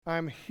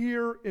I'm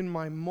here in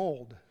my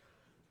mold.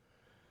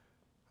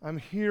 I'm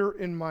here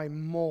in my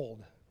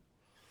mold.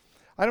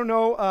 I don't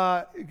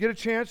know, get a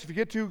chance, if you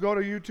get to, go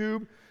to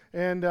YouTube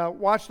and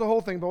watch the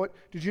whole thing. But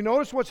did you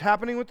notice what's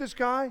happening with this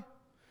guy?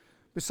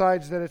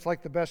 Besides that it's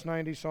like the best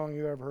 90s song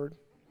you ever heard.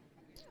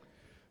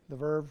 The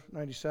Verve,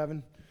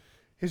 97.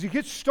 Is he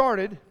gets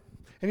started,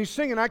 and he's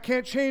singing, I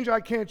can't change,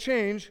 I can't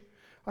change,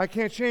 I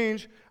can't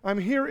change, I'm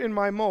here in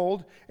my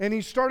mold, and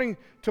he's starting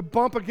to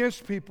bump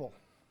against people.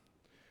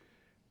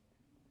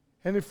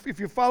 And if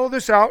you follow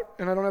this out,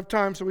 and I don't have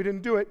time, so we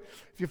didn't do it,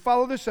 if you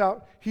follow this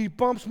out, he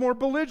bumps more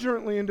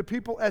belligerently into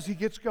people as he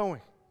gets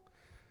going.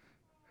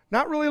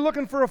 Not really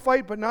looking for a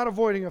fight, but not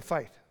avoiding a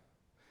fight.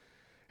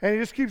 And he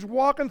just keeps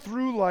walking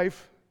through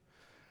life.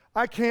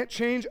 I can't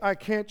change, I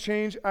can't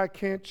change, I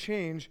can't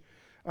change.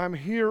 I'm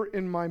here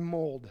in my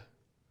mold.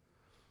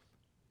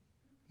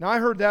 Now, I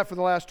heard that for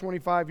the last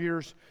 25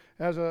 years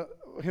as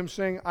him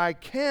saying, I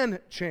can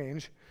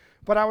change.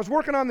 But I was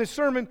working on this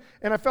sermon,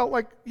 and I felt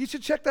like you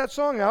should check that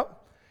song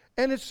out.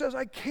 And it says,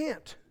 I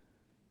can't.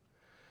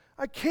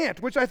 I can't,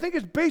 which I think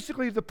is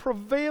basically the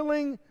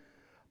prevailing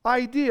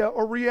idea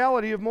or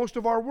reality of most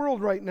of our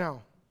world right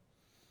now.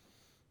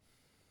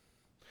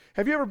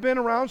 Have you ever been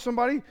around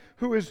somebody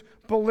who is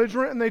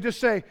belligerent and they just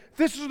say,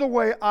 this is the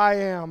way I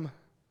am,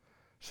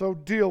 so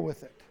deal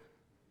with it?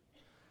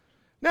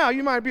 Now,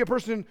 you might be a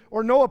person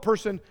or know a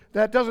person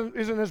that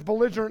isn't as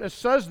belligerent as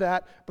says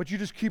that, but you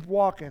just keep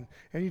walking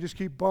and you just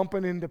keep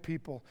bumping into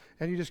people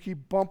and you just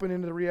keep bumping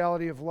into the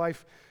reality of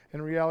life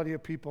and the reality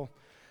of people.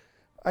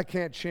 I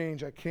can't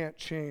change, I can't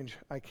change,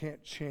 I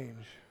can't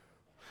change.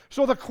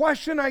 So the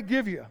question I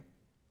give you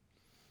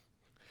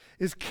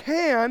is,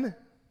 can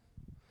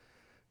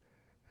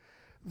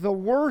the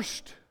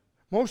worst,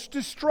 most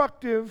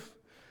destructive,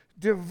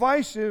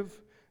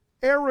 divisive,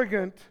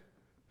 arrogant,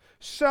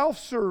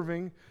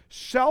 self-serving,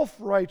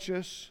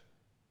 self-righteous,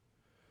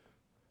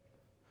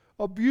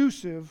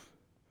 abusive,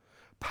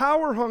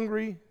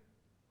 power-hungry,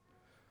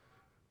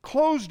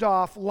 closed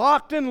off,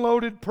 locked and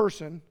loaded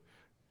person,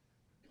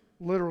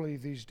 literally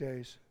these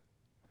days,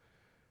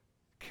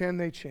 can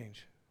they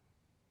change?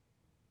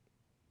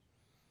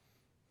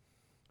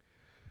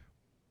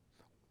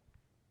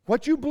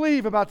 What you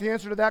believe about the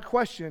answer to that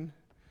question,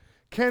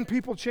 can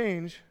people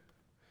change,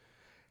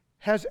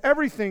 has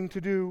everything to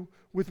do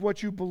with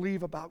what you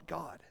believe about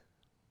God.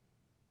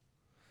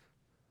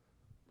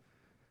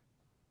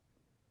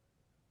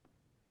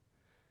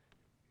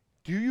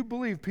 Do you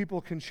believe people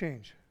can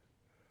change?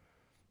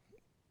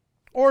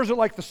 Or is it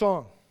like the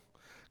song?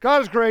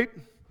 God is great,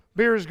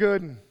 beer is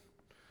good, and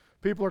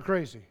people are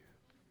crazy.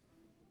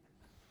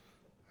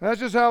 That's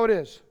just how it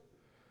is.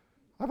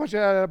 I bet you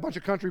had a bunch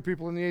of country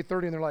people in the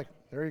 830 and they're like,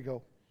 there you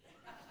go.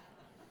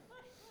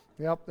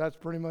 Yep, that's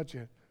pretty much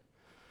it.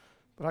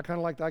 But I kind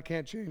of like the I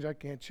can't change, I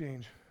can't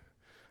change.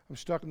 I'm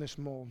stuck in this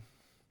mold.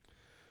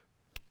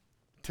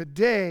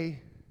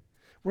 Today,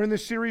 we're in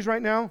this series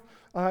right now,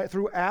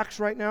 through Acts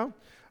right now,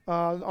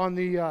 on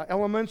the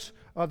elements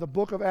of the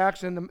book of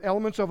Acts and the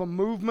elements of a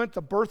movement,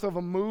 the birth of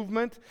a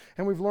movement.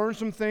 And we've learned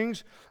some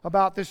things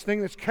about this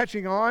thing that's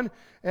catching on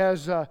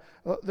as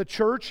the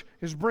church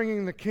is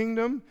bringing the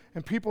kingdom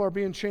and people are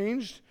being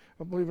changed,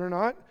 believe it or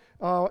not.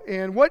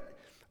 And what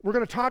we're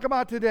going to talk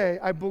about today,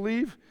 I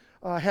believe,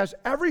 has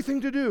everything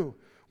to do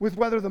with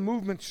whether the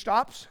movement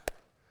stops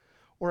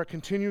or it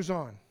continues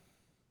on.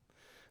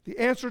 The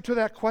answer to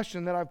that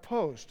question that I've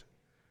posed,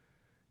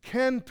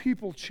 can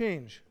people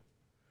change?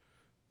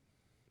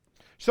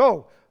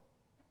 So,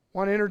 I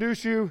want to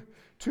introduce you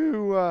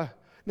to,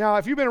 now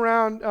if you've been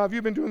around, if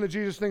you've been doing the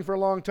Jesus thing for a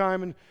long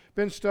time and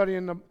been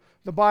studying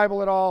the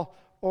Bible at all,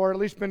 or at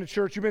least been to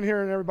church, you've been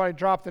hearing everybody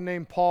drop the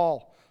name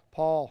Paul.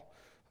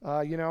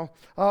 A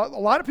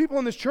lot of people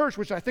in this church,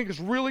 which I think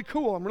is really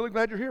cool. I'm really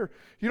glad you're here.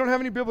 You don't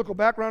have any biblical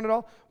background at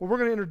all? Well, we're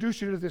going to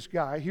introduce you to this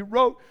guy. He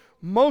wrote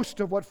most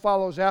of what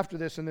follows after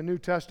this in the New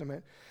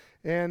Testament.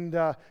 And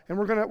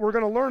we're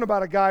going to learn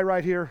about a guy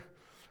right here.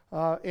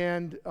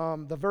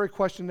 The very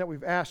question that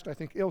we've asked, I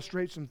think,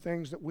 illustrates some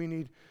things that we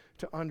need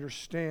to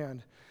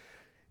understand.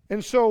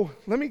 And so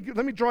let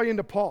me draw you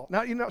into Paul.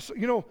 Now,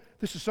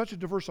 this is such a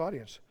diverse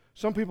audience.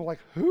 Some people are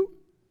like, who?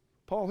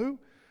 Paul who?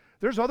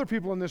 There's other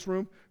people in this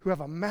room who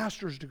have a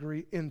master's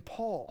degree in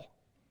Paul.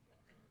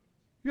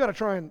 You got to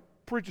try and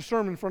preach a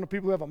sermon in front of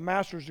people who have a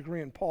master's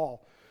degree in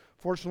Paul.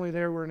 Fortunately,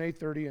 there we're in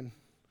 8:30, and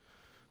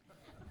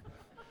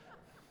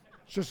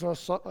it's just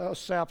us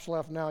saps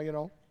left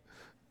now,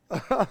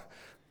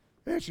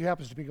 And she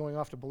happens to be going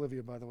off to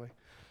Bolivia, by the way.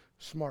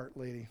 Smart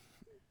lady.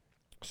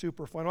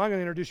 Super fun. Well, I'm going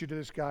to introduce you to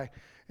this guy,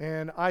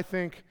 and I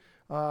think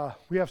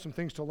we have some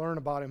things to learn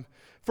about him.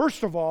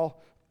 First of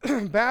all,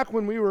 back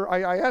when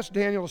I asked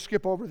Daniel to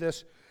skip over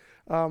this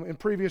in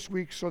previous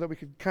weeks so that we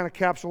could kind of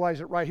capsulize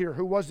it right here.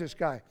 Who was this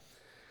guy?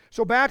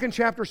 So back in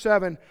chapter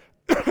 7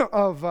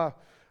 of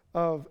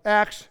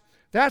Acts,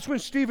 that's when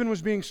Stephen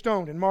was being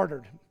stoned and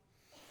martyred.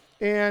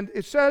 And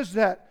it says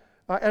that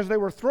as they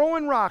were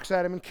throwing rocks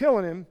at him and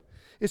killing him,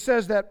 it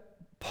says that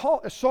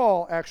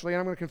Saul, actually, and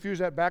I'm going to confuse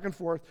that back and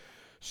forth.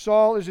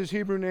 Saul is his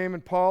Hebrew name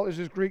and Paul is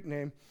his Greek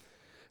name.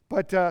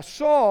 But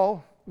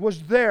Saul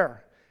was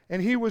there, and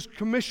he was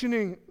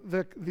commissioning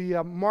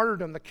the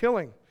martyrdom, the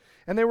killing.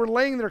 And they were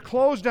laying their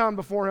clothes down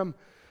before him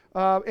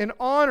in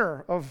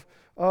honor of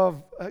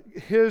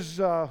his,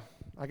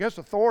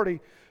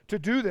 authority to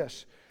do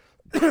this.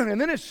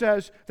 And then it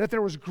says that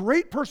there was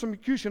great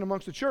persecution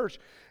amongst the church,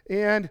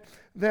 and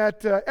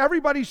that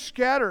everybody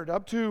scattered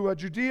up to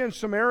Judea and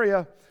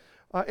Samaria,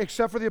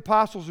 except for the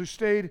apostles who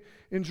stayed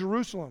in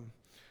Jerusalem.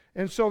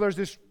 And so there's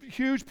this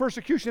huge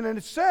persecution, and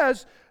it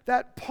says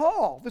that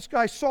Paul, this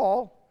guy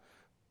Saul,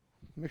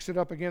 mix it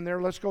up again there,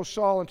 let's go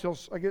Saul until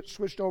I get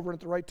switched over at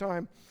the right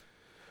time.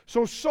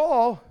 So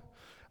Saul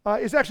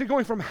is actually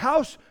going from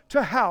house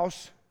to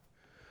house,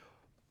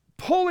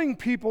 pulling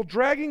people,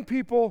 dragging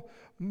people,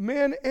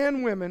 men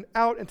and women,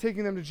 out and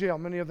taking them to jail.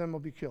 Many of them will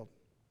be killed.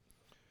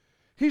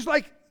 He's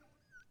like,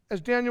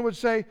 as Daniel would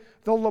say,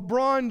 the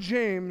LeBron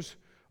James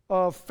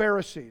of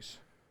Pharisees.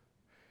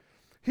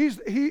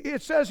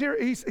 It says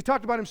here, he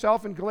talked about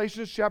himself in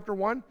Galatians chapter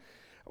 1,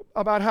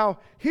 about how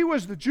he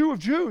was the Jew of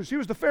Jews. He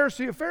was the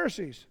Pharisee of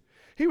Pharisees.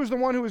 He was the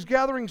one who was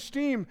gathering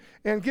steam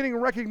and getting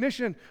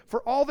recognition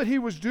for all that he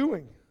was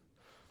doing.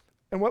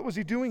 And what was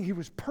he doing? He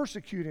was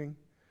persecuting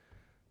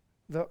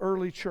the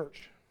early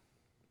church.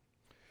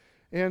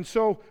 And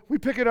so we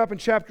pick it up in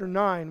chapter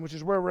 9, which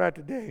is where we're at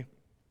today.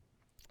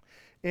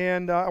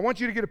 And I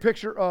want you to get a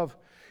picture of,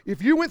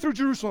 if you went through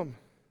Jerusalem,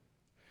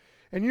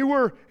 and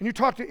you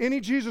talked to any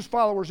Jesus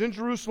followers in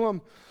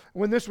Jerusalem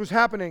when this was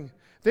happening,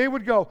 they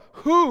would go,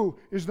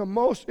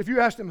 if you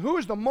asked them, who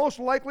is the most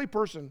likely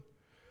person,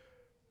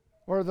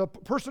 or the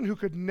person who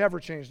could never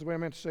change, the way I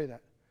meant to say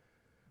that,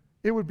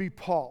 it would be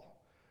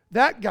Paul.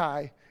 That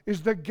guy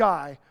is the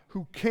guy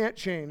who can't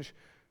change.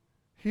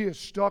 He is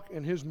stuck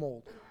in his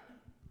mold.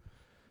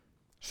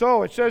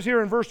 So it says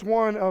here in verse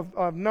 1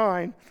 of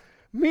 9,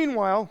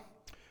 meanwhile,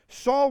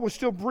 Saul was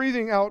still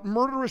breathing out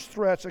murderous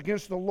threats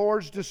against the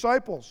Lord's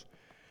disciples.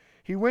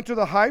 He went to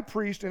the high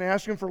priest and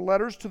asked him for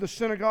letters to the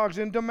synagogues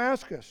in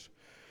Damascus,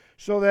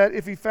 so that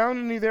if he found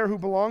any there who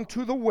belonged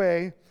to the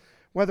way,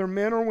 whether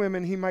men or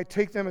women, he might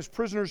take them as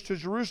prisoners to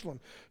Jerusalem.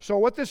 So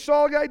what this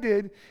Saul guy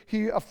did,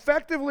 he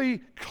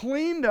effectively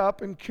cleaned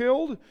up and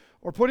killed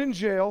or put in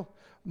jail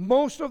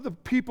most of the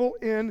people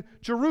in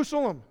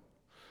Jerusalem.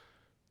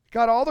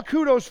 Got all the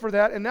kudos for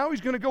that, and now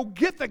he's going to go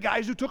get the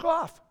guys who took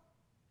off.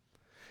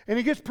 And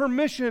he gets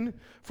permission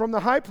from the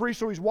high priest,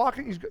 so he's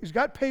walking, he's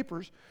got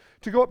papers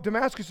to go up.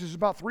 Damascus is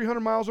about 300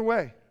 miles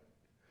away.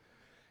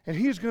 And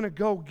he's going to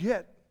go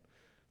get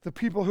the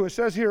people who, it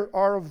says here,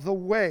 are of the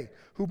way,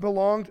 who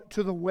belonged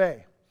to the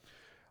way.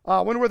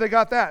 Wonder where they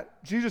got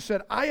that. Jesus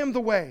said, I am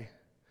the way,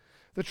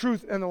 the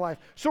truth, and the life.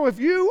 So if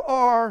you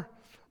are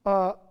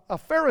a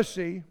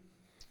Pharisee,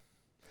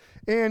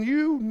 and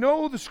you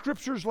know the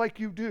scriptures like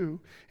you do,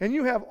 and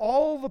you have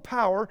all the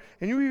power,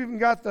 and you even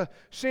got the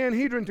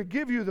Sanhedrin to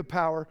give you the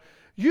power,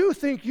 you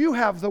think you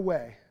have the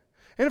way.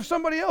 And if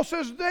somebody else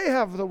says they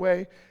have the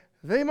way,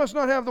 they must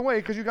not have the way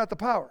because you got the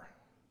power.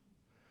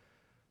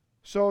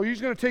 So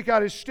he's going to take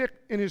out his stick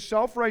in his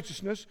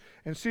self-righteousness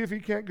and see if he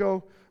can't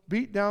go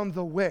beat down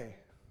the way.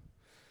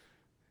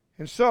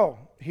 And so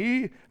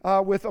he,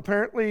 with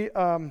apparently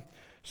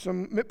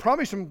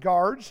probably some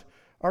guards,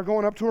 are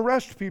going up to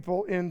arrest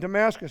people in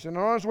Damascus. And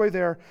on his way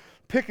there,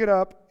 pick it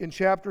up in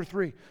chapter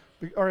 3,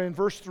 or in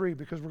verse 3,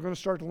 because we're going to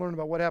start to learn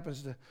about what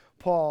happens to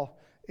Paul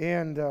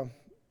and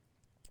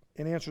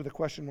answer the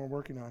question we're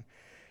working on.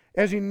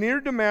 As he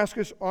neared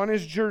Damascus on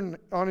his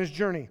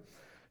journey,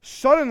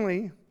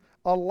 suddenly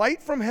a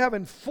light from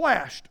heaven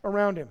flashed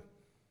around him.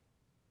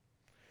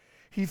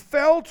 He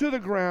fell to the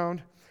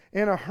ground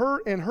and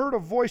heard a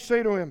voice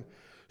say to him,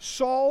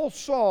 Saul,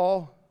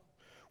 Saul,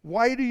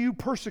 why do you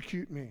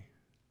persecute me?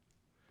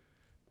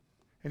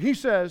 And he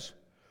says,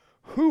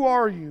 who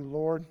are you,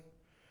 Lord?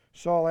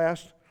 Saul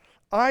asked.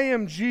 I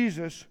am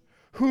Jesus,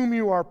 whom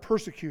you are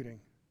persecuting.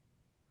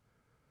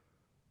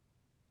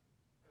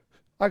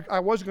 I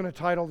was going to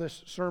title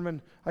this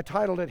sermon, I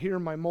titled it Here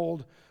in My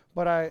Mold,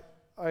 but I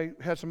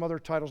had some other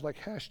titles like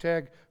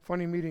hashtag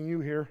funny meeting you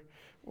here,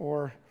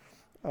 or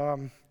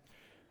I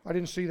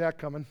didn't see that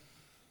coming,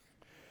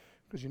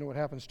 because you know what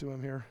happens to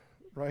him here,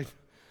 right?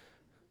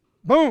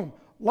 Boom,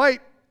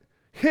 light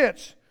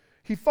hits.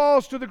 He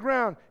falls to the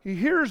ground. He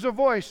hears a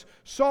voice,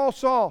 Saul,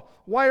 Saul,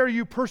 why are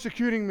you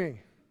persecuting me?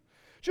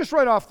 Just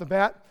right off the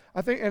bat,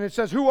 I think, and it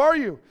says, who are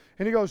you?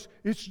 And he goes,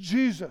 it's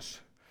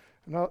Jesus.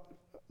 Now,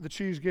 the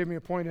cheese gave me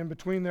a point in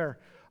between there.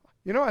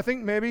 You know, I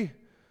think maybe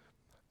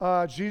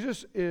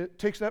Jesus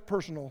takes that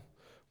personal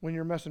when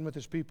you're messing with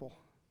his people.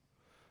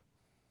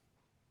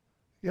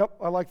 Yep,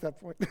 I like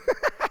that point.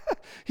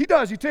 He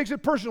does. He takes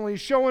it personally.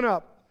 He's showing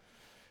up.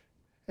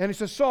 And he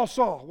says, Saul,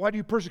 Saul, why do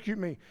you persecute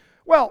me?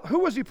 Well, who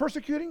was he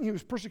persecuting? He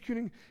was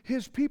persecuting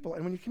his people.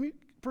 And when you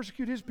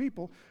persecute his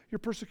people, you're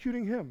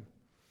persecuting him.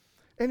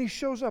 And he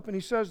shows up and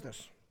he says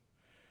this.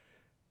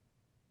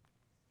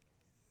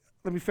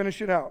 Let me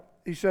finish it out.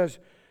 He says,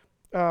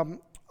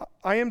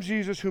 I am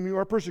Jesus whom you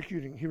are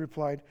persecuting, he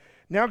replied.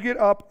 Now get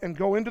up and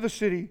go into the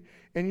city,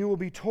 and you will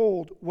be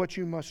told what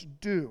you must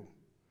do.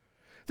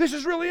 This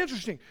is really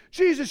interesting.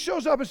 Jesus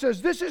shows up and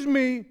says, this is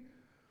me,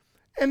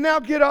 and now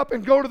get up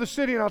and go to the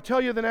city, and I'll tell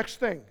you the next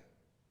thing.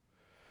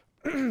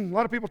 A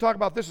lot of people talk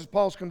about this as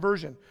Paul's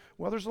conversion.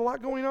 Well, there's a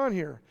lot going on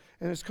here,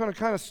 and it's going to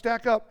kind of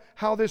stack up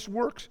how this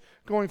works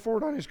going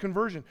forward on his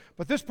conversion.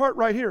 But this part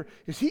right here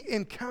is he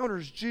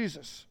encounters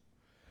Jesus.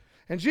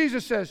 And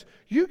Jesus says,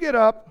 you get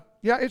up,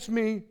 yeah, it's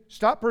me,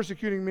 stop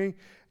persecuting me,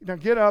 now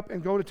get up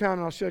and go to town,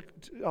 and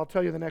I'll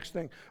tell you the next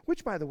thing.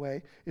 Which, by the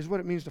way, is what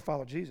it means to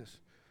follow Jesus.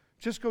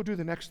 Just go do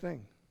the next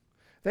thing.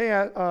 They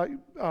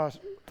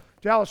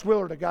Dallas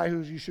Willard, a guy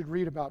who you should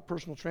read about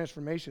personal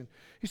transformation,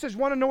 he says,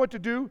 want to know what to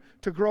do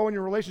to grow in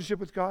your relationship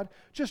with God?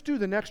 Just do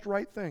the next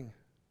right thing.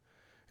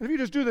 And if you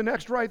just do the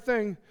next right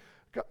thing,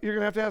 you're going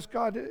to have to ask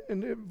God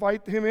and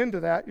invite him into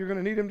that. You're going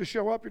to need him to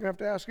show up. You're going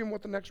to have to ask him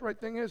what the next right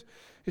thing is.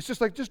 It's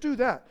just like, just do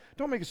that.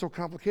 Don't make it so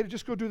complicated.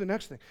 Just go do the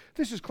next thing.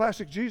 This is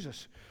classic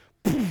Jesus.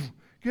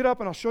 Get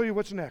up and I'll show you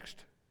what's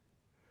next.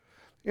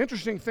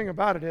 Interesting thing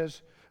about it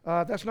is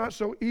that's not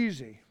so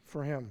easy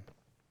for him.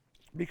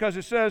 Because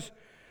it says,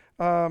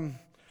 the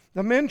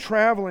men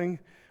traveling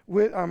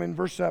with, I'm in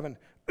verse 7,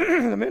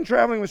 the men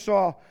traveling with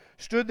Saul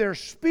stood there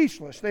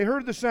speechless. They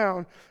heard the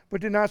sound, but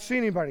did not see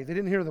anybody. They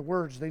didn't hear the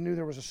words. They knew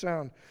there was a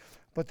sound,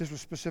 but this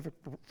was specific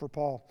for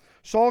Paul.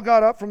 Saul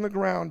got up from the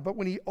ground, but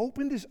when he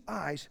opened his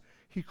eyes,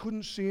 he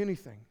couldn't see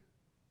anything.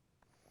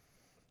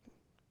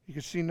 He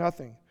could see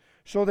nothing.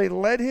 So they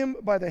led him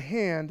by the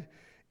hand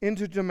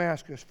into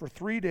Damascus. For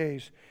 3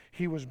 days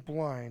he was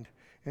blind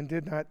and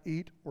did not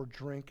eat or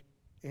drink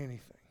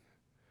anything.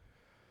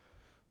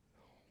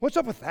 What's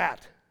up with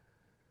that?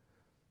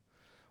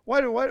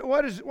 Why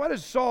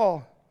does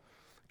Saul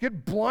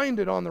get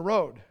blinded on the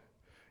road?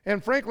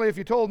 And frankly, if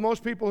you told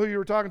most people who you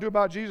were talking to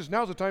about Jesus,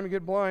 now's the time to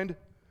get blind,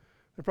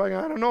 they're probably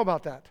going, I don't know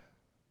about that.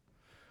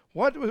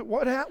 Why?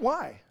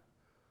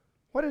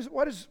 Why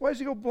does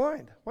he go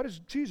blind? Why does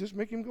Jesus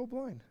make him go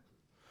blind?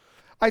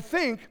 I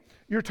think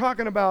you're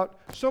talking about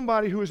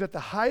somebody who is at the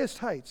highest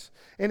heights.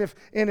 And if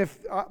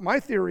my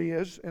theory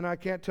is, and I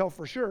can't tell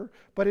for sure,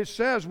 but it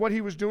says what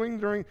he was doing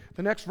during,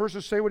 the next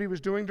verses say what he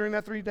was doing during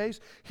that 3 days.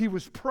 He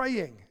was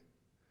praying.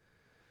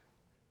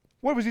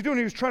 What was he doing?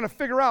 He was trying to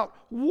figure out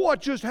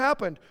what just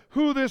happened,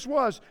 who this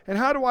was, and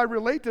how do I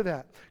relate to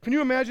that? Can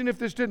you imagine if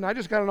this didn't? I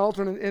just got an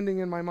alternate ending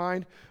in my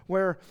mind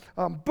where,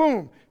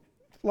 boom,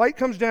 light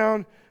comes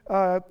down.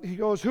 He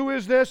goes, who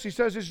is this? He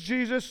says, it's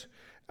Jesus.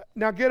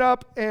 Now get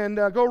up and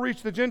go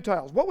reach the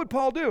Gentiles. What would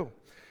Paul do?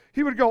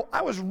 He would go,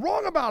 I was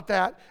wrong about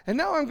that, and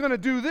now I'm going to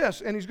do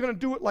this. And he's going to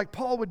do it like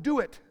Paul would do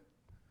it.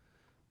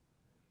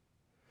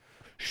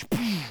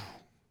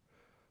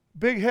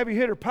 Big, heavy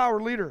hitter,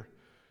 power leader.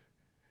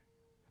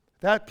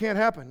 That can't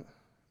happen.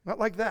 Not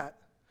like that.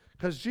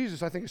 Because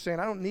Jesus, I think, is saying,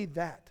 I don't need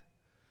that.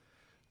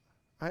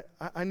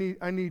 I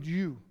need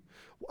you.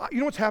 You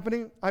know what's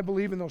happening? I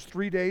believe in those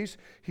 3 days,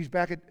 he's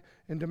back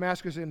in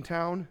Damascus in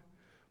town,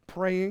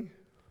 praying.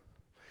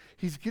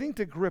 He's getting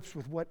to grips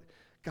with what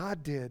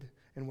God did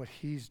and what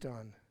he's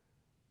done.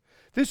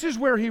 This is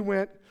where he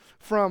went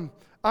from,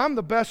 I'm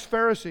the best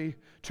Pharisee,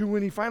 to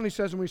when he finally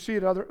says, and we see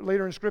it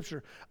later in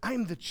Scripture,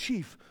 I'm the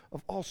chief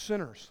of all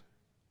sinners.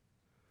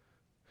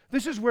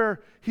 This is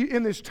where he,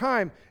 in this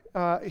time,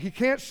 he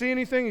can't see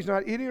anything, he's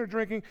not eating or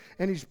drinking,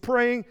 and he's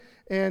praying,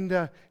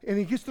 and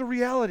he gets the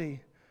reality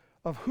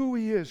of who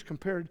he is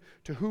compared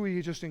to who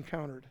he just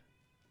encountered.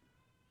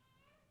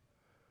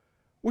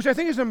 Which I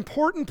think is an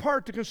important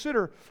part to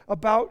consider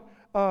about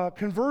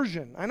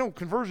conversion. I know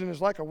conversion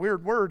is like a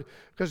weird word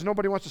because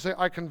nobody wants to say,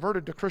 I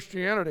converted to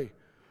Christianity.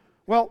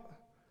 Well,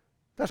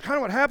 that's kind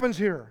of what happens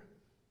here.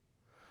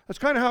 That's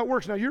kind of how it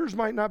works. Now, yours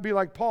might not be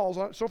like Paul's.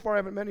 So far, I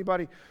haven't met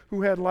anybody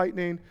who had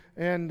lightning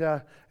and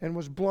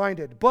was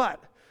blinded.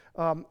 But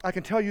I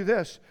can tell you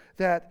this,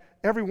 that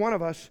every one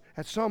of us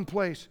at some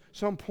place,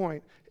 some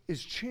point,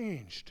 is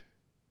changed.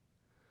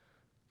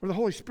 Where the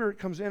Holy Spirit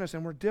comes in us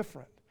and we're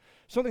different.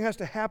 Something has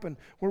to happen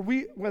where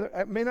whether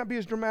it may not be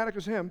as dramatic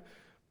as him,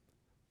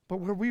 but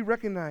where we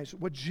recognize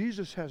what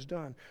Jesus has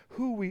done,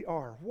 who we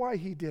are, why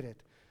he did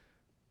it.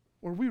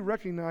 Where we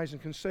recognize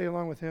and can say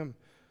along with him,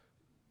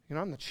 you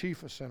know, I'm the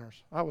chief of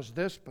sinners. I was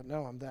this, but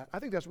now I'm that. I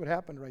think that's what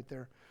happened right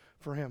there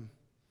for him.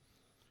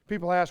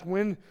 People ask,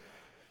 when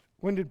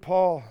did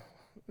Paul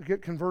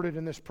get converted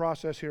in this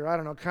process here? I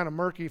don't know, kind of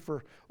murky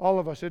for all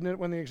of us, isn't it,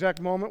 when the exact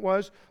moment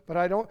was?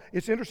 But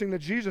it's interesting that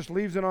Jesus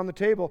leaves it on the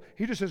table.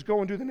 He just says, go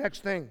and do the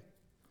next thing.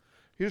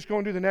 You just go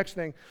and do the next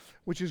thing,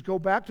 which is go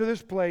back to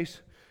this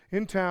place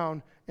in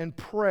town and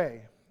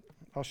pray.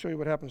 I'll show you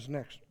what happens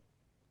next.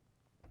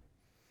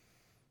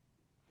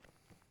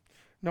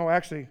 No,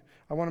 actually,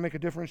 I want to make a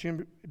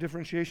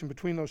differentiation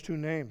between those two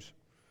names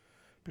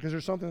because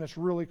there's something that's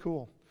really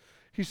cool.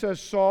 He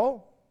says,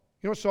 Saul,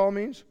 you know what Saul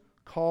means?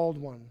 Called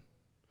one.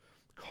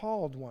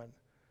 Called one.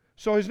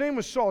 So his name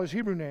was Saul, his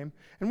Hebrew name.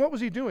 And what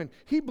was he doing?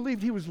 He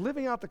believed he was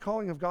living out the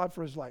calling of God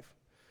for his life.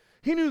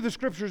 He knew the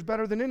scriptures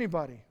better than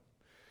anybody.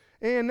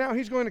 And now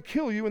he's going to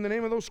kill you in the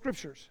name of those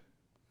scriptures.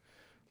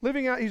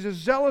 Living out, he's as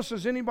zealous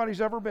as anybody's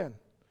ever been.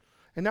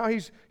 And now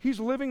he's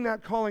living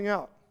that calling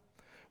out.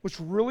 What's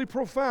really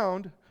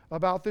profound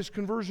about this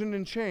conversion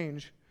and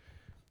change.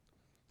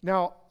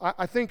 Now,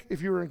 I think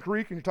if you were in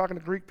Greek and you're talking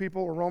to Greek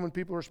people or Roman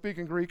people who are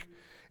speaking Greek,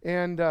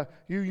 and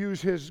you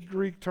use his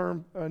Greek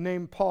term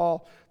name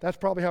Paul, that's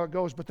probably how it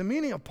goes. But the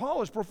meaning of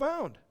Paul is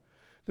profound.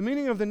 The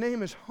meaning of the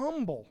name is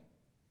humble.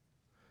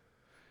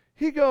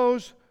 He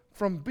goes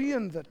from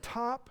being the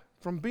top,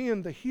 from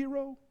being the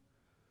hero,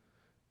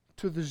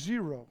 to the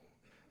zero.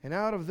 And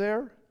out of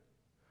there,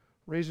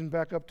 raising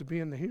back up to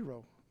being the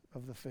hero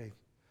of the faith.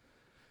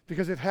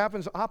 Because it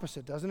happens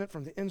opposite, doesn't it?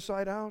 From the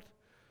inside out,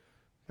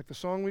 like the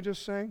song we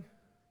just sang.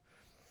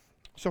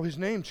 So his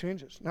name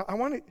changes. Now I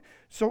want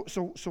to,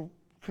 so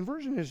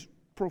conversion is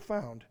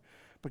profound.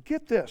 But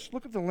get this,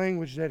 look at the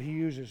language that he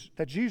uses,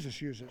 that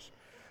Jesus uses.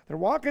 They're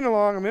walking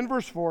along, I'm in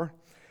verse 4,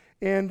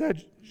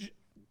 and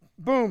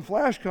boom,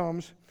 flash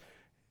comes,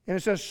 and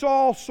it says,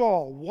 Saul,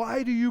 Saul,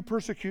 why do you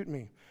persecute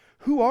me?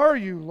 Who are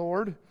you,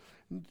 Lord?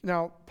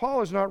 Now, Paul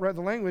has not read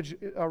the language,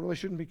 really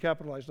shouldn't be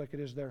capitalized like it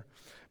is there,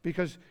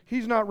 because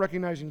he's not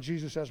recognizing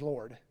Jesus as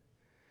Lord.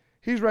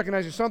 He's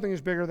recognizing something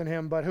is bigger than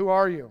him, but who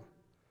are you?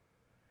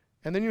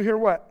 And then you hear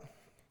what?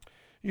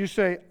 You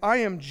say, I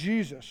am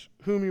Jesus,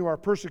 whom you are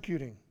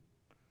persecuting.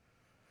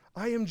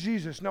 I am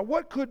Jesus. Now,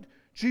 what could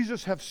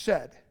Jesus have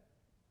said?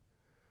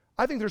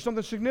 I think there's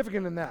something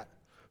significant in that.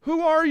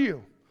 Who are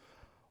you?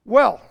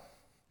 Well,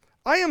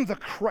 I am the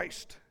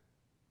Christ.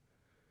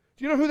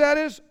 Do you know who that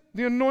is?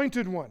 The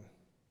Anointed One.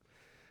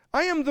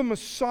 I am the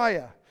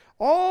Messiah.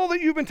 All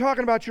that you've been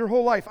talking about your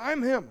whole life,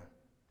 I'm Him.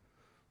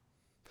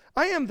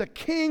 I am the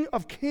King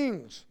of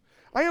Kings.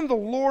 I am the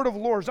Lord of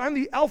Lords. I'm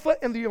the Alpha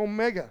and the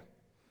Omega.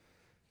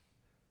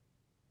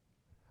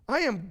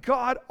 I am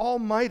God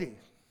Almighty.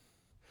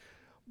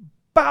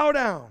 Bow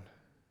down,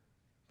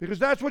 because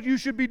that's what you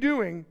should be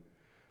doing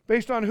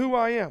based on who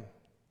I am.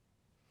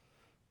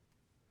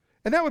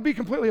 And that would be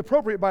completely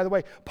appropriate, by the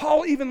way.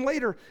 Paul, even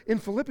later in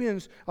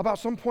Philippians, about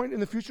some point in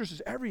the future,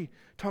 says every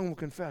tongue will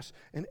confess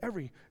and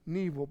every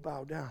knee will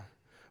bow down.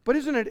 But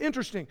isn't it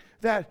interesting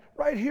that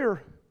right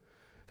here,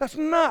 that's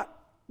not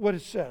what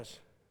it says.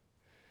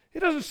 It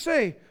doesn't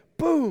say,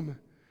 boom.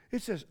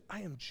 It says,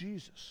 I am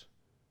Jesus.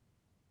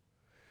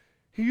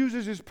 He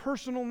uses his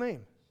personal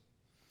name.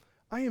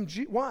 I am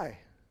Why?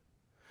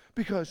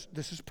 Because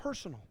this is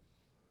personal.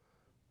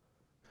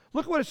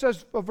 Look what it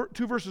says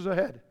 2 verses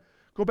ahead.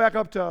 Go back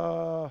up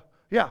to,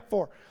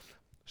 4.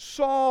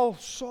 Saul,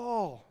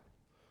 Saul,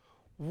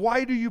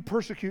 why do you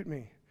persecute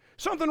me?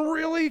 Something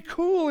really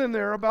cool in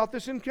there about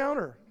this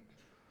encounter.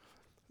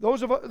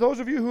 Those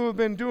of you who have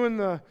been doing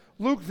the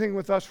Luke thing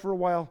with us for a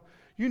while,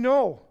 you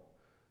know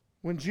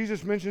when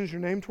Jesus mentions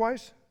your name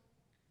twice,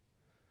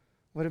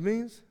 what it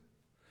means.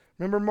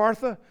 Remember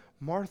Martha?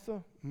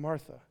 Martha,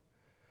 Martha.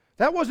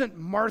 That wasn't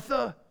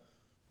Martha,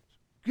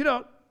 get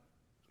out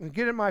and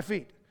get at my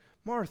feet.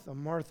 Martha,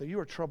 Martha, you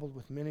are troubled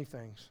with many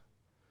things.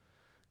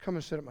 Come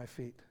and sit at my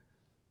feet.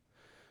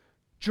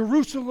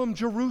 Jerusalem,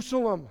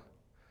 Jerusalem.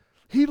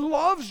 He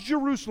loves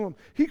Jerusalem.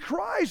 He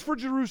cries for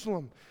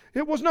Jerusalem.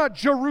 It was not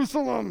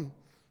Jerusalem.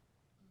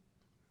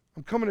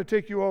 I'm coming to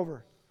take you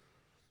over.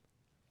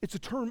 It's a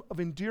term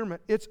of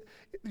endearment.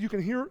 You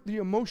can hear the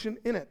emotion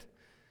in it.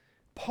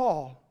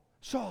 Paul,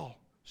 Saul,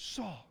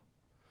 Saul,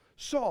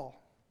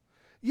 Saul.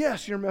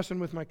 Yes, you're messing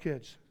with my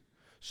kids.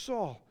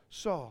 Saul,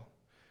 Saul.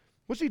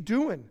 What's he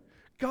doing?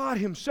 God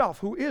himself,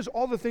 who is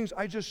all the things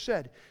I just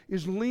said,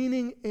 is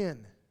leaning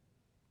in.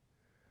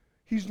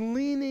 He's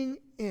leaning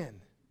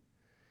in.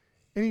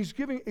 And he's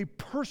giving a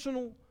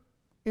personal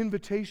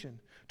invitation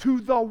to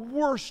the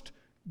worst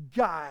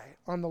guy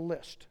on the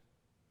list.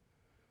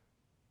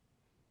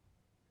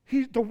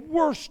 He's the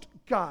worst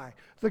guy.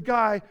 The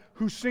guy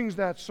who sings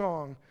that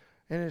song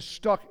and is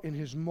stuck in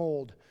his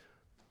mold.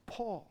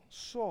 Paul,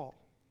 Saul,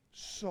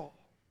 Saul.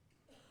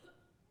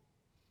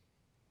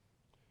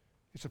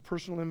 It's a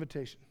personal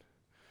invitation.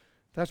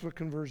 That's what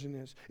conversion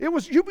is. It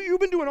was, you've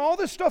been doing all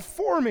this stuff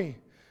for me.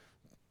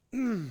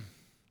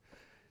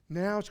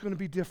 Now it's going to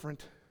be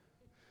different.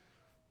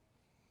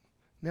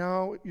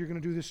 Now you're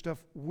going to do this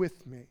stuff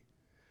with me.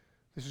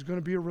 This is going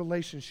to be a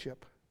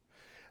relationship.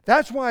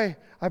 That's why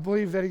I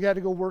believe that he had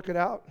to go work it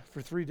out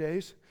for 3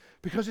 days,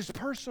 because it's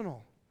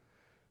personal.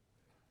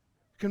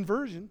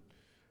 Conversion,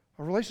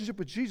 a relationship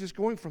with Jesus,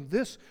 going from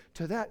this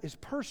to that, is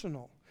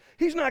personal.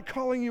 He's not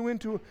calling you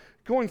into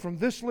going from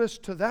this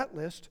list to that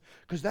list,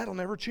 because that'll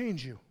never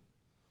change you.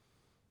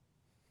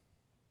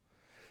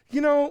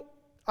 You know,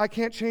 I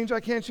can't change. Yeah,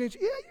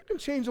 you can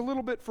change a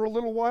little bit for a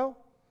little while,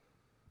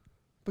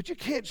 but you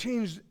can't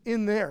change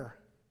in there.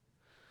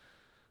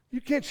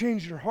 You can't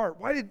change your heart.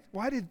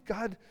 Why did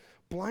God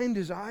blind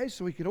his eyes?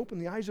 So he could open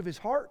the eyes of his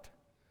heart.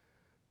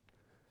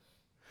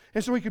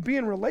 And so he could be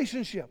in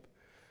relationship.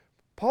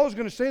 Paul is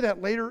going to say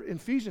that later in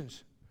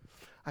Ephesians.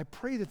 I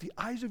pray that the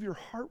eyes of your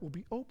heart will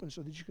be open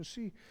so that you can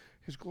see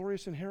his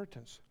glorious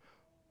inheritance.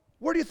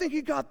 Where do you think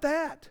he got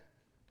that?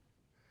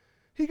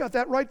 He got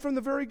that right from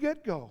the very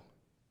get-go.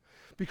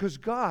 Because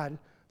God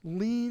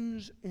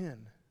leans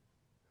in.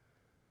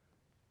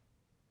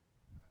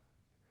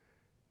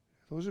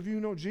 Those of you who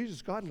know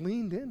Jesus, God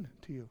leaned in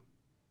to you.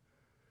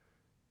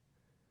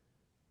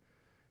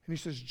 And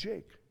he says,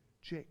 Jake,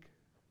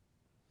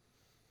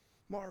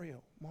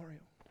 Mario. And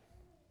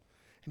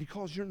he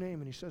calls your name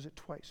and he says it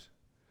twice.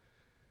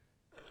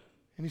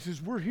 And he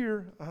says, we're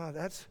here.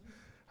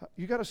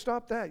 You got to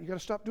stop that. You got to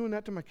stop doing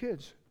that to my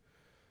kids.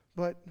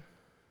 But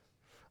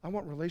I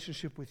want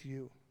relationship with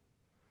you.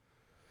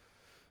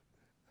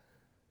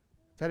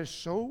 That is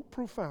so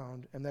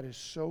profound and that is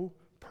so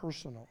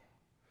personal.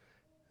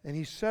 And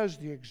he says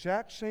the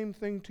exact same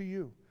thing to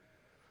you.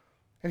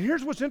 And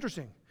here's what's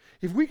interesting.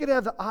 If we could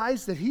have the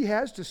eyes that he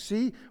has to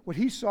see what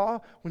he saw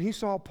when he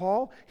saw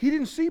Paul, he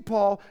didn't see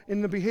Paul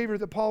in the behavior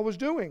that Paul was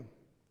doing.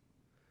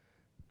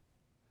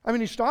 I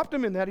mean, he stopped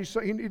him in that.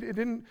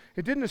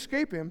 It didn't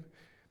escape him.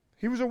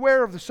 He was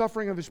aware of the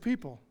suffering of his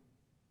people.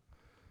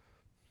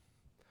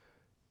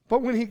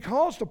 But when he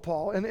calls to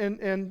Paul, and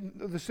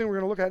this thing we're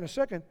going to look at in a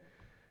second,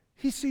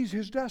 he sees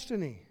his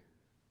destiny.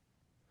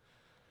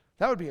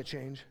 That would be a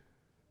change.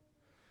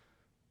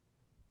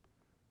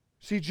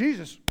 See,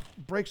 Jesus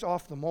breaks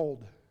off the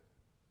mold.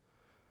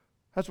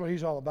 That's what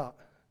he's all about.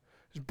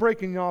 He's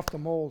breaking off the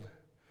mold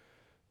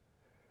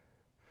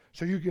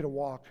so you get to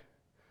walk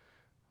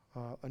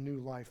a new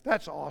life.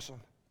 That's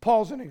awesome.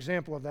 Paul's an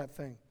example of that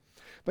thing.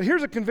 But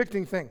here's a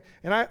convicting thing.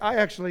 And I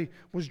actually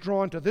was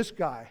drawn to this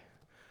guy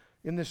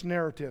in this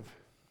narrative.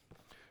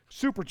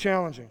 Super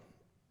challenging.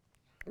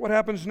 What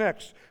happens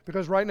next?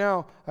 Because right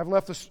now I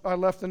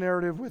left the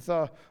narrative with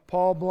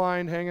Paul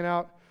blind hanging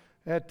out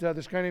at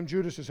this guy named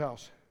Judas's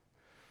house.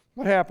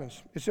 What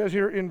happens? It says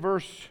here in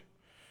verse,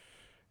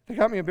 they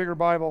got me a bigger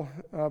Bible,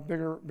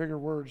 bigger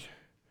words.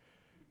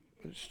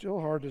 But it's still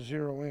hard to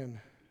zero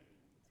in.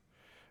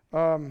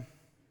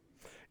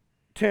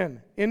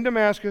 10. In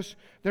Damascus,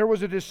 there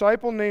was a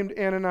disciple named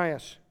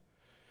Ananias.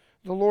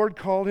 The Lord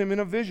called him in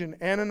a vision,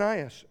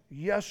 Ananias.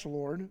 Yes,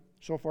 Lord.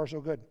 So far,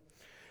 so good.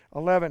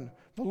 11.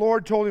 The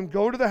Lord told him,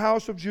 go to the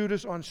house of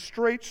Judas on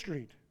Straight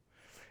Street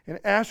and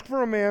ask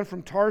for a man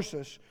from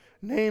Tarsus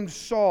named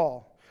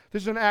Saul.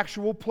 This is an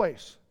actual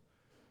place.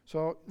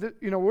 So,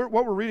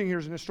 what we're reading here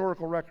is an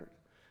historical record.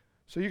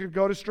 So you could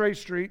go to Straight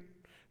Street.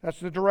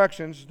 That's the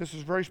directions. This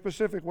is very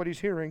specific what he's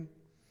hearing.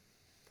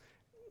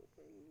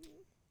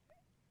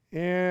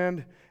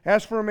 And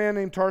ask for a man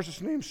named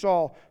Tarsus named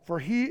Saul, for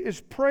he is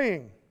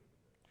praying.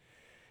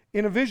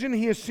 In a vision,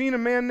 he has seen a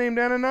man named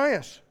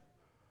Ananias.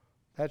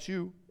 That's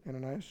you,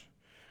 Ananias.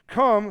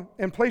 Come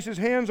and place his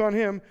hands on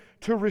him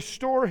to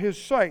restore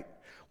his sight.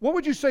 What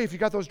would you say if you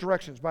got those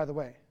directions, by the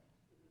way?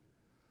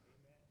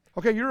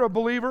 Okay, you're a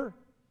believer.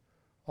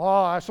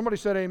 Oh, somebody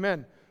said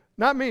amen.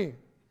 Not me.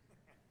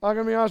 I'm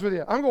going to be honest with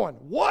you. I'm going,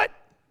 what?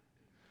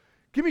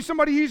 Give me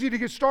somebody easy to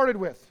get started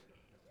with.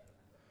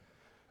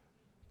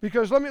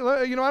 Because I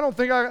don't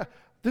think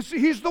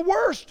he's the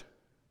worst.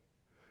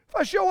 If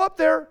I show up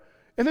there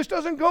and this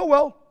doesn't go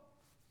well,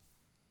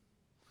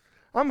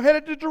 I'm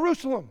headed to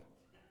Jerusalem.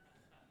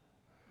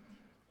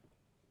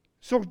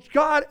 So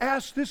God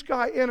asked this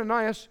guy,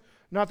 Ananias,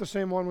 not the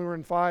same one we were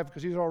in 5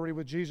 because he's already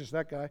with Jesus,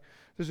 that guy.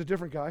 This is a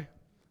different guy.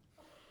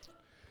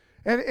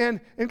 And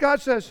God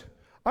says,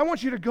 I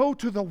want you to go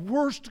to the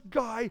worst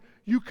guy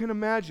you can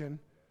imagine.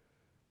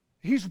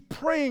 He's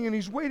praying and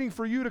he's waiting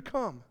for you to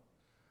come.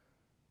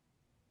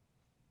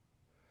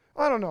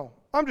 I don't know.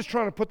 I'm just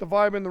trying to put the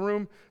vibe in the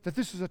room that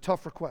this is a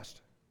tough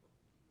request.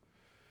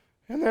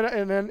 And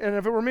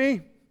if it were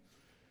me,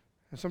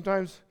 and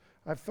sometimes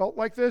I felt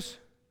like this,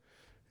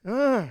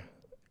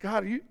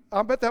 God,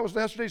 I bet that was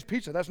yesterday's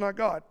pizza. That's not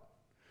God.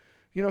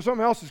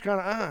 Something else is kind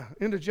of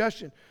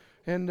indigestion,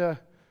 and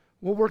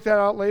we'll work that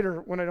out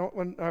later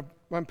when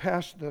I'm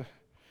past the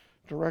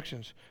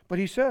directions. But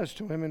he says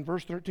to him in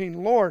verse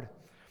 13, Lord,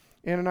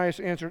 Ananias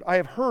answered, I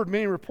have heard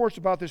many reports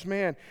about this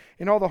man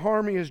and all the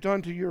harm he has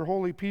done to your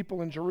holy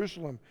people in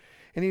Jerusalem.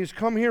 And he has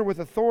come here with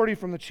authority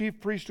from the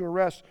chief priest to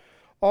arrest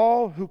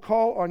all who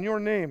call on your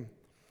name.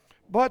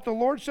 But the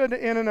Lord said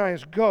to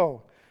Ananias,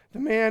 go. The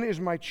man is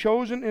my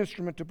chosen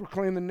instrument to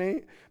proclaim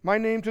my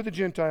name to the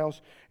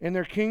Gentiles and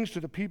their kings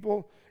to the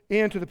people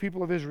and to the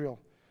people of Israel.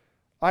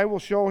 I will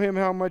show him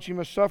how much he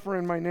must suffer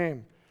in my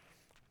name.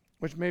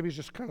 Which maybe is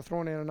just kind of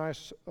throwing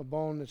Ananias a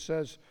bone that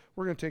says,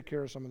 we're going to take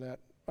care of some of that.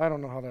 I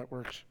don't know how that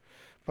works.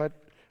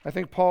 But I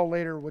think Paul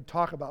later would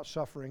talk about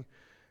suffering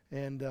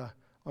and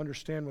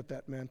understand what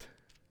that meant.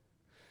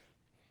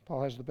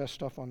 Paul has the best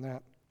stuff on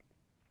that.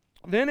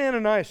 Then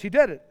Ananias, he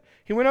did it.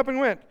 He went up and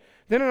went.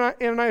 Then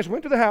Ananias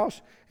went to the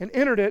house and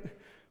entered it,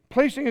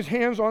 placing his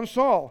hands on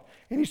Saul.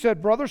 And he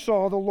said, Brother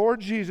Saul, the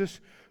Lord Jesus,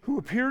 who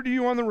appeared to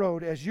you on the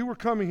road as you were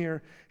coming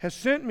here, has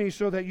sent me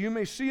so that you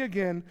may see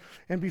again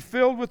and be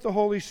filled with the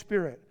Holy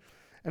Spirit.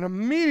 And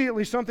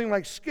immediately something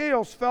like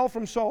scales fell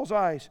from Saul's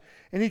eyes,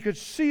 and he could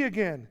see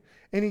again.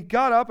 And he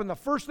got up, and the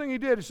first thing he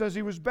did, it says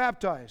he was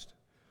baptized.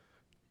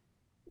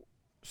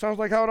 Sounds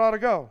like how it ought to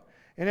go.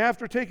 And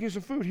after taking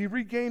some food, he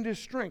regained his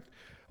strength.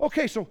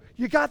 Okay, so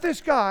you got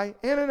this guy,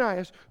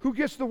 Ananias, who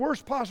gets the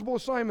worst possible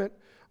assignment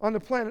on the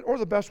planet, or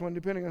the best one,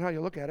 depending on how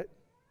you look at it.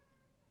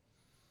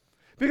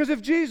 Because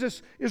if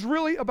Jesus is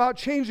really about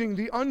changing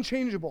the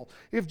unchangeable,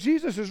 if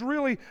Jesus is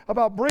really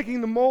about breaking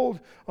the mold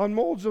on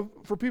molds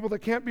for people that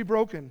can't be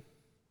broken,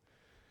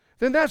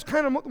 then that's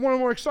kind of one of the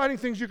more exciting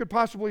things you could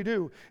possibly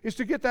do, is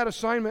to get that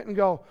assignment and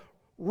go,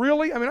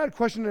 really? I mean, I'd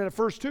question it at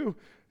first too.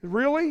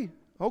 Really?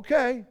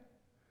 Okay.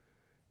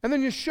 And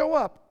then you show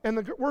up, and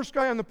the worst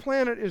guy on the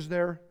planet is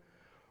there,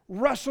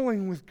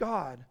 wrestling with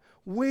God,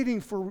 waiting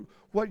for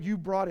what you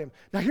brought him.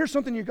 Now, here's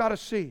something you got to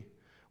see,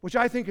 which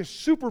I think is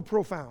super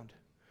profound,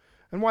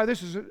 and why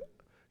this is an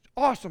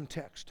awesome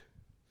text.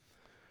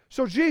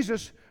 So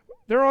Jesus,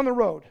 they're on the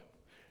road,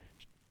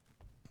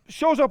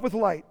 shows up with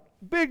light,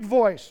 big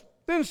voice,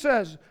 then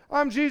says,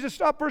 I'm Jesus,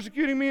 stop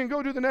persecuting me and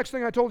go do the next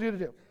thing I told you to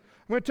do.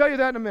 I'm going to tell you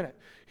that in a minute.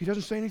 He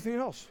doesn't say anything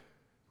else.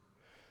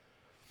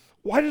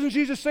 Why doesn't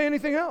Jesus say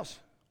anything else?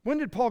 When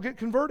did Paul get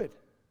converted?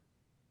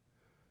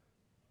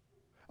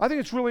 I think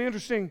it's really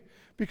interesting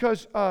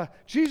because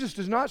Jesus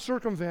does not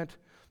circumvent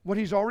what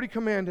he's already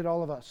commanded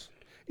all of us,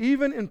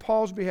 even in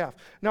Paul's behalf.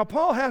 Now,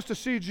 Paul has to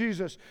see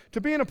Jesus.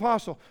 To be an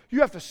apostle, you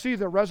have to see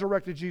the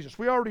resurrected Jesus.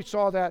 We already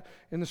saw that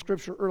in the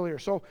scripture earlier.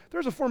 So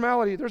there's a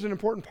formality, there's an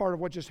important part of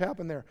what just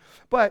happened there.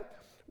 But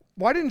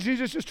why didn't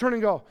Jesus just turn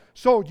and go,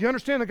 so do you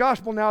understand the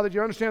gospel now that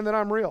you understand that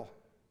I'm real?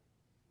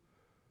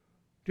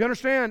 Do you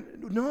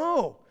understand?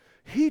 No.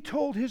 He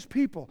told his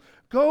people,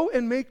 go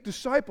and make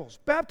disciples,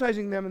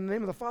 baptizing them in the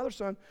name of the Father,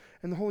 Son,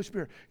 and the Holy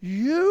Spirit.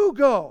 You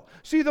go.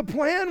 See, the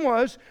plan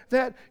was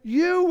that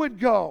you would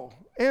go,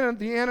 and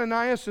the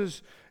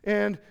Ananiases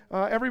and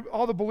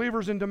all the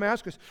believers in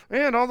Damascus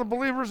and all the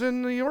believers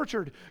in the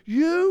orchard.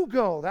 You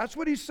go. That's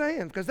what he's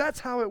saying, because that's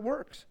how it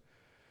works.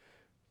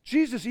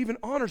 Jesus even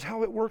honors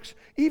how it works,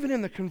 even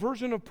in the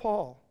conversion of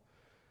Paul.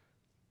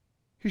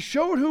 He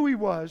showed who he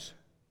was,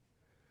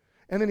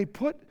 and then he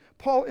put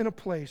Paul in a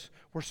place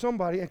where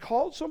and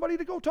called somebody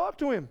to go talk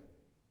to him.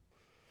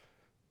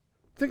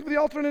 Think of the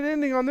alternate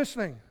ending on this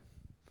thing,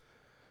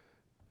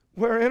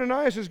 where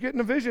Ananias is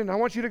getting a vision. I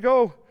want you to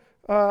go.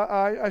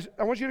 I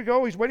want you to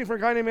go. He's waiting for a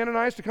guy named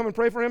Ananias to come and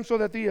pray for him so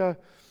that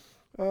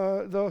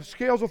the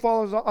scales will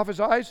fall off his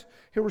eyes.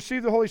 He'll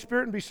receive the Holy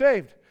Spirit and be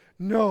saved.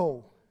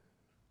 No.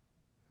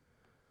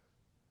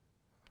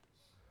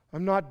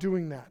 I'm not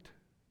doing that.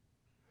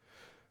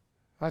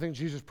 I think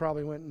Jesus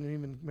probably went and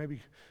even maybe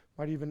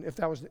might even, if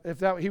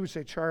that he would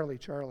say Charlie.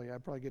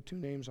 I'd probably get 2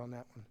 names on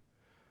that one.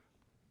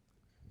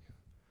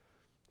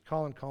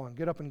 Colin,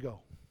 get up and go.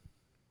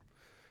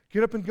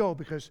 Get up and go,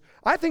 because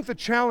I think the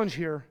challenge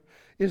here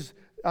is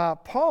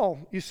Paul,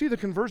 you see the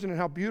conversion and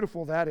how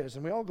beautiful that is,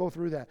 and we all go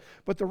through that.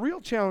 But the real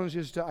challenge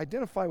is to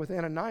identify with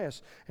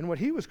Ananias and what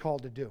he was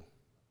called to do.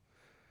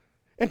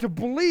 And to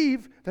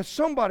believe that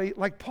somebody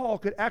like Paul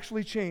could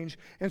actually change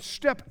and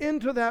step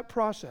into that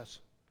process.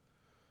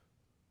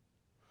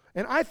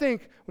 And I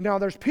think, now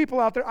there's people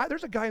out there,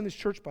 there's a guy in this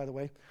church, by the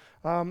way.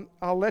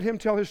 I'll let him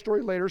tell his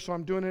story later, so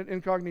I'm doing it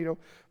incognito,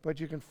 but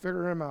you can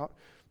figure him out.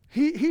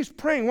 He's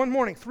praying one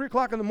morning, 3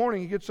 o'clock in the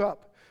morning, he gets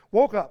up,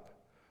 woke up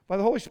by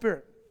the Holy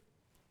Spirit,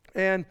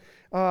 and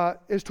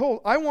is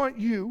told, I want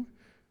you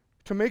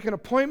to make an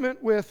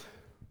appointment with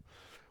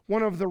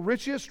one of the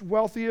richest,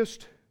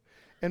 wealthiest,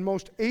 and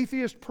most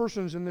atheist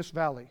persons in this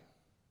valley.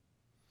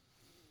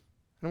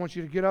 And I want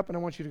you to get up and I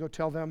want you to go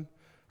tell them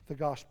the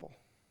gospel.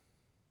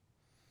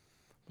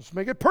 Let's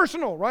make it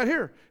personal right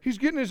here. He's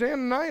getting his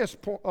Ananias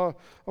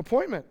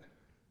appointment.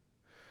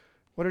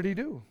 What did he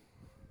do?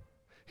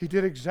 He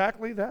did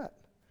exactly that.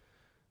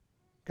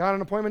 Got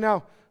an appointment.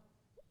 Now,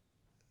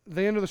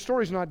 the end of the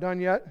story's not done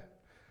yet,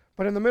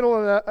 but in the middle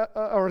of that,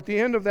 or at the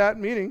end of that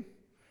meeting,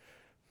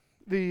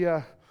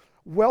 the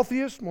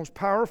wealthiest, most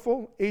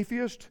powerful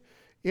atheist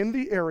in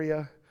the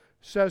area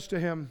says to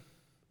him,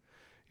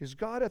 is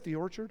God at the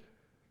orchard?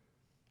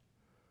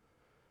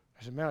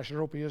 I said, man, I sure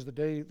hope he is the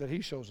day that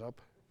he shows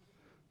up.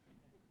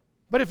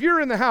 But if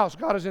you're in the house,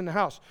 God is in the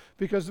house,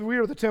 because we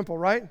are the temple,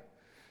 right?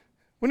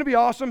 Wouldn't it be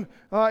awesome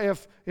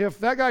if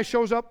that guy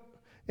shows up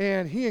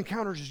and he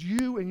encounters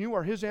you and you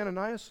are his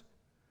Ananias?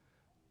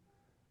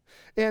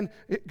 And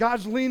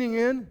God's leaning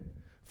in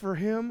for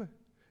him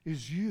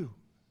is you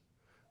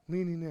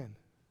leaning in.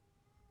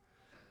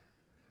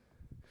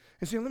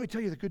 And see, let me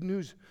tell you the good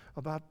news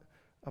about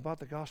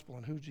the gospel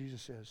and who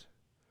Jesus is.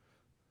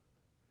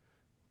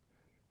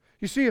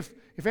 You see, if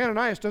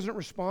Ananias doesn't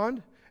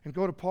respond and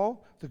go to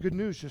Paul, the good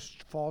news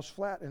just falls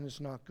flat and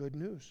it's not good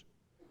news.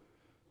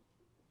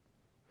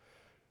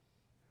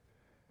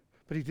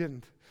 But he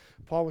didn't.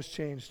 Paul was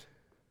changed.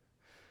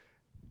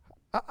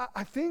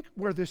 I think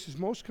where this is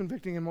most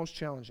convicting and most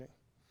challenging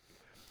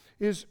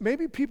is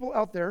maybe people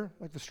out there,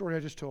 like the story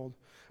I just told,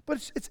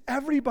 but it's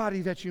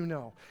everybody that you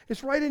know.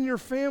 It's right in your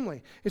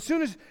family. As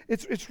soon as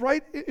it's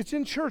right, it's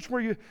in church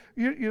where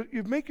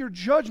you make your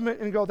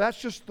judgment and go, that's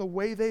just the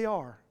way they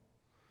are.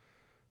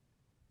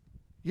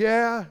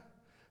 Yeah,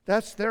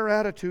 that's their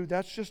attitude.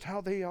 That's just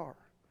how they are.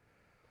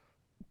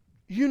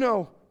 You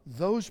know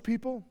those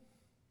people.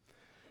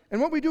 And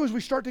what we do is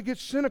we start to get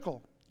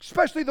cynical,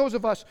 especially those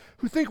of us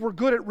who think we're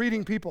good at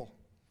reading people.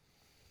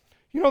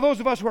 You know, those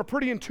of us who are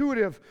pretty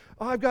intuitive.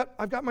 Oh,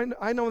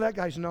 I know that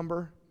guy's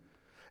number.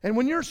 And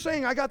when you're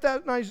saying, I got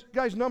that nice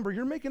guy's number,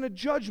 you're making a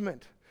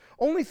judgment.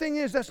 Only thing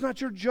is, that's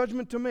not your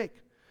judgment to make.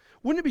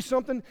 Wouldn't it be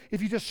something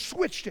if you just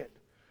switched it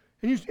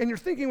And your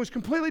thinking was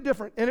completely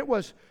different. And it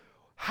was,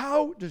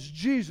 how does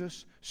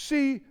Jesus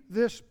see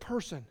this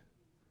person?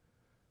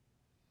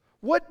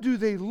 What do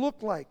they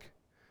look like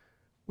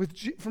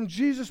from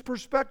Jesus'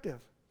 perspective?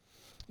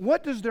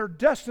 What does their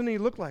destiny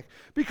look like?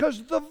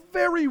 Because the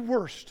very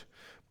worst,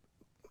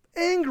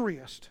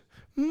 angriest,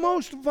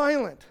 most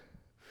violent,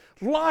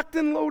 locked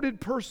and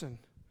loaded person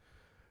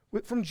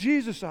from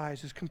Jesus'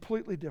 eyes is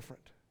completely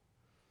different.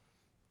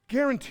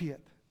 Guarantee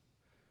it.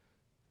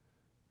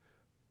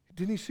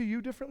 Didn't he see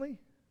you differently?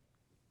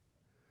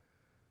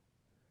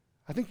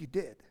 I think he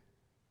did.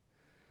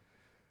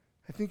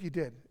 I think he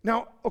did.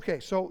 Now, okay,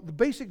 so the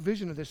basic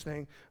vision of this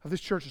thing, of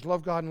this church, is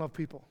love God and love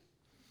people.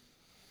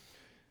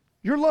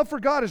 Your love for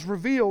God is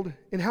revealed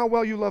in how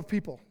well you love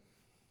people.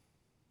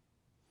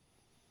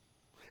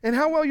 And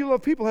how well you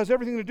love people has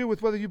everything to do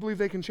with whether you believe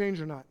they can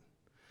change or not.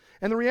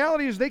 And the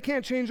reality is they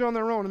can't change on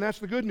their own, and that's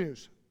the good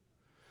news.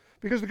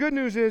 Because the good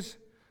news is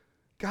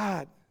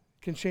God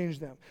can change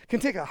them. Can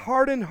take a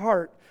hardened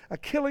heart, a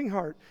killing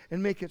heart,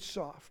 and make it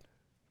soft.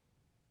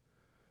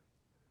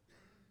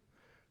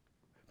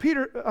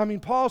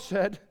 Paul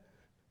said,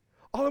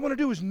 all I want to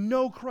do is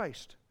know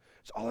Christ.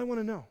 It's all I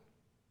want to know.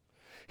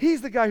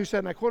 He's the guy who said,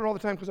 and I quote it all the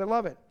time because I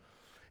love it,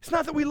 it's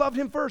not that we loved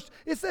him first,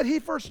 it's that he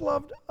first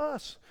loved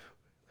us.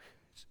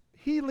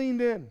 He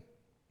leaned in.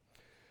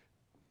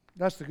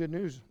 That's the good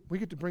news. We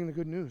get to bring the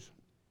good news.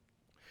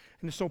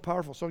 And it's so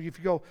powerful. So if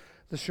you go,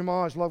 the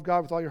Shema is love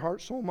God with all your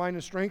heart, soul, mind,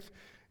 and strength,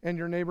 and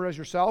your neighbor as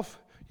yourself.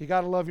 You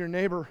got to love your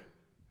neighbor.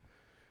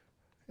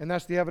 And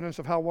that's the evidence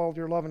of how well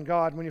you're loving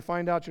God. When you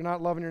find out you're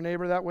not loving your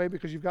neighbor that way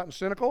because you've gotten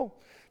cynical,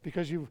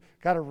 because you've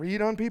got to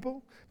read on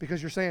people,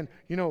 because you're saying,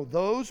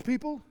 those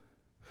people,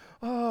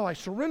 oh, I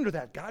surrender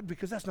that, God,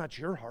 because that's not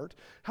your heart.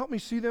 Help me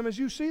see them as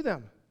you see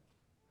them.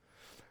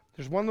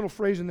 There's one little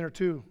phrase in there,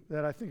 too,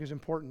 that I think is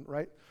important,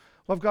 right?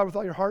 Love God with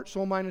all your heart,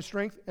 soul, mind, and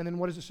strength. And then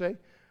what does it say?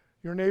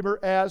 Your neighbor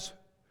as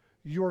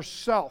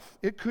yourself.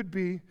 It could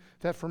be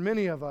that for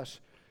many of us,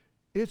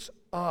 it's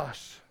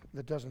us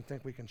that doesn't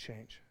think we can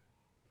change.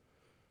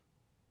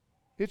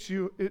 It's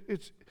you.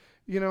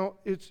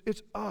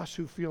 It's us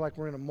who feel like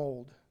we're in a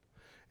mold,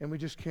 and we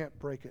just can't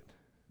break it.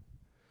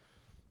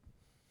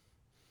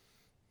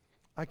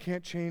 I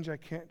can't change. I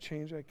can't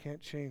change. I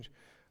can't change.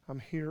 I'm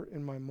here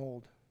in my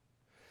mold.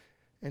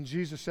 And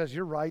Jesus says,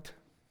 you're right.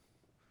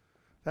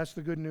 That's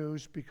the good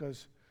news,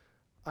 because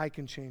I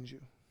can change you.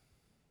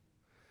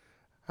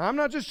 I'm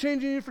not just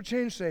changing you for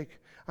change's sake.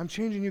 I'm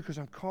changing you because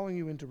I'm calling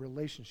you into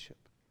relationship.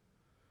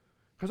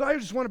 Because I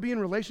just want to be in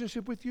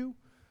relationship with you.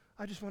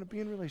 I just want to be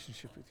in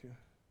relationship with you.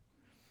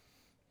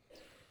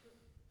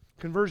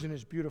 Conversion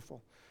is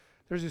beautiful.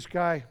 There's this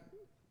guy,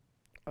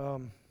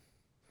 John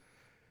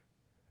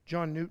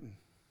Newton.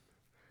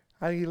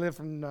 I think he lived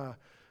from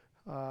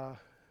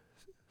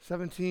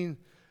 17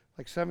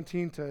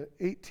 to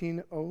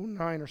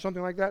 1809 or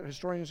something like that.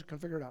 Historians can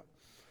figure it out.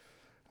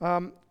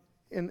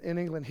 In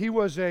England, he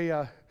was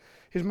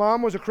his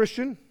mom was a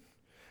Christian,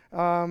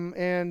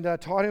 and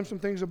taught him some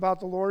things about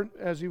the Lord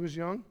as he was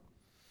young.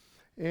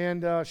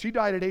 And she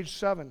died at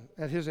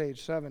his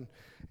age 7.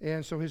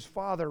 And so his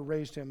father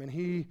raised him, and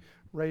he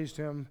raised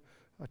him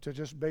to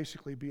just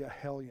basically be a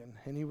hellion.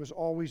 And he was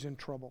always in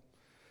trouble.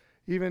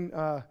 Even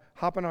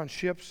hopping on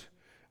ships,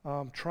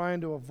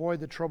 trying to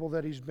avoid the trouble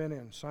that he's been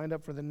in. Signed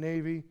up for the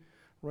Navy,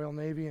 Royal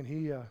Navy, and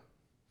he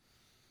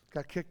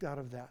got kicked out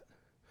of that.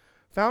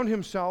 Found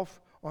himself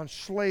on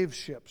slave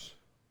ships.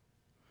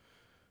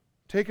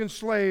 Taking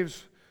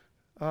slaves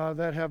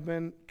that have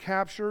been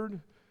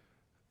captured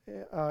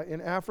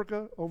in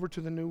Africa over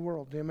to the New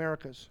World, the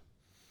Americas.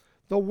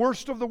 The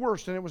worst of the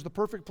worst, and it was the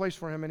perfect place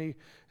for him, and he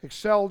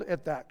excelled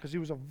at that because he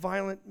was a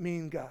violent,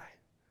 mean guy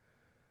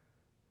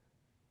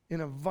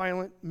in a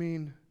violent,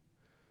 mean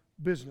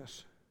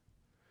business.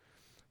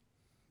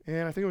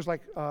 And I think it was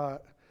like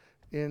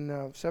in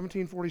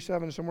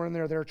 1747, somewhere in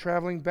there, they're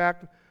traveling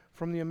back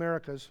from the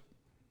Americas,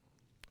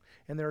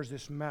 and there's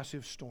this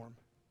massive storm.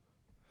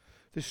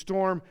 This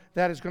storm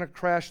that is going to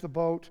crash the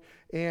boat,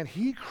 and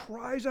he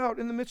cries out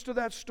in the midst of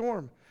that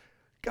storm,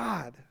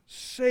 God,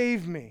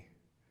 save me.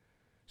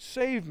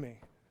 Save me.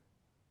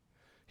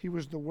 He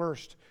was the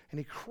worst, and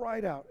he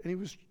cried out, and he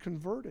was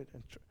converted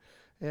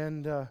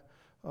and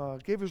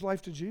gave his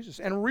life to Jesus,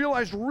 and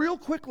realized real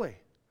quickly,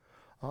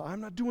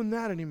 I'm not doing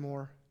that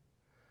anymore.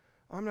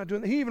 I'm not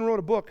doing that. He even wrote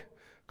a book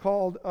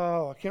called,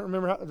 I can't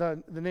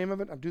remember the name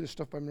of it. I do this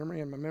stuff by memory,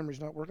 and my memory's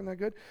not working that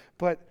good,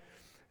 but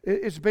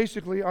it's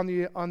basically on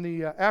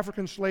the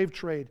African slave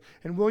trade,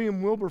 and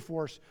William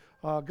Wilberforce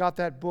got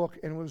that book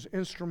and was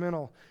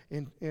instrumental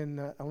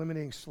in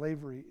eliminating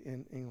slavery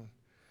in England.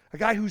 A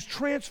guy who's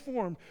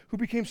transformed, who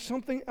became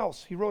something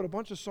else. He wrote a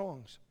bunch of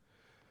songs,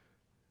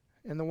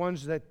 and the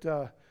ones that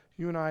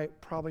you and I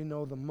probably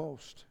know the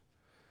most.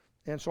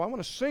 And so I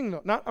want to sing.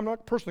 I'm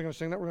not personally going to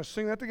sing that. We're going to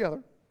sing that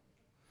together.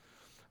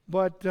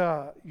 But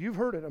you've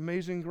heard it,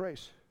 Amazing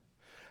Grace.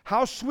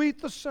 How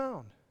sweet the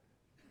sound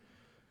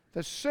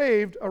that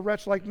saved a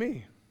wretch like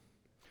me.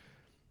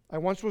 I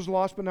once was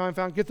lost, but now I'm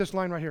found. Get this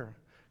line right here,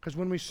 because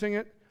when we sing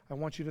it, I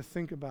want you to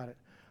think about it.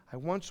 I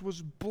once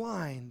was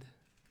blind,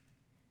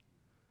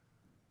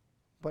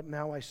 but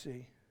now I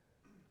see.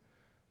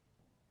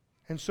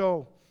 And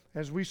so,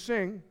 as we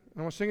sing,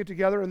 I want to sing it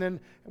together, and then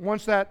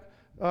once that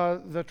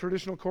the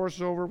traditional chorus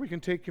is over, we can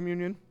take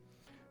communion.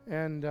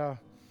 And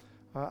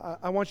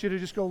I want you to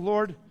just go,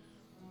 Lord,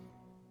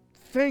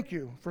 thank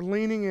you for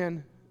leaning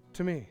in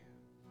to me.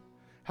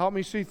 Help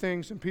me see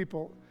things and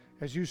people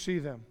as you see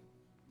them.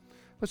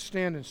 Let's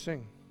stand and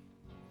sing.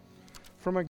 From a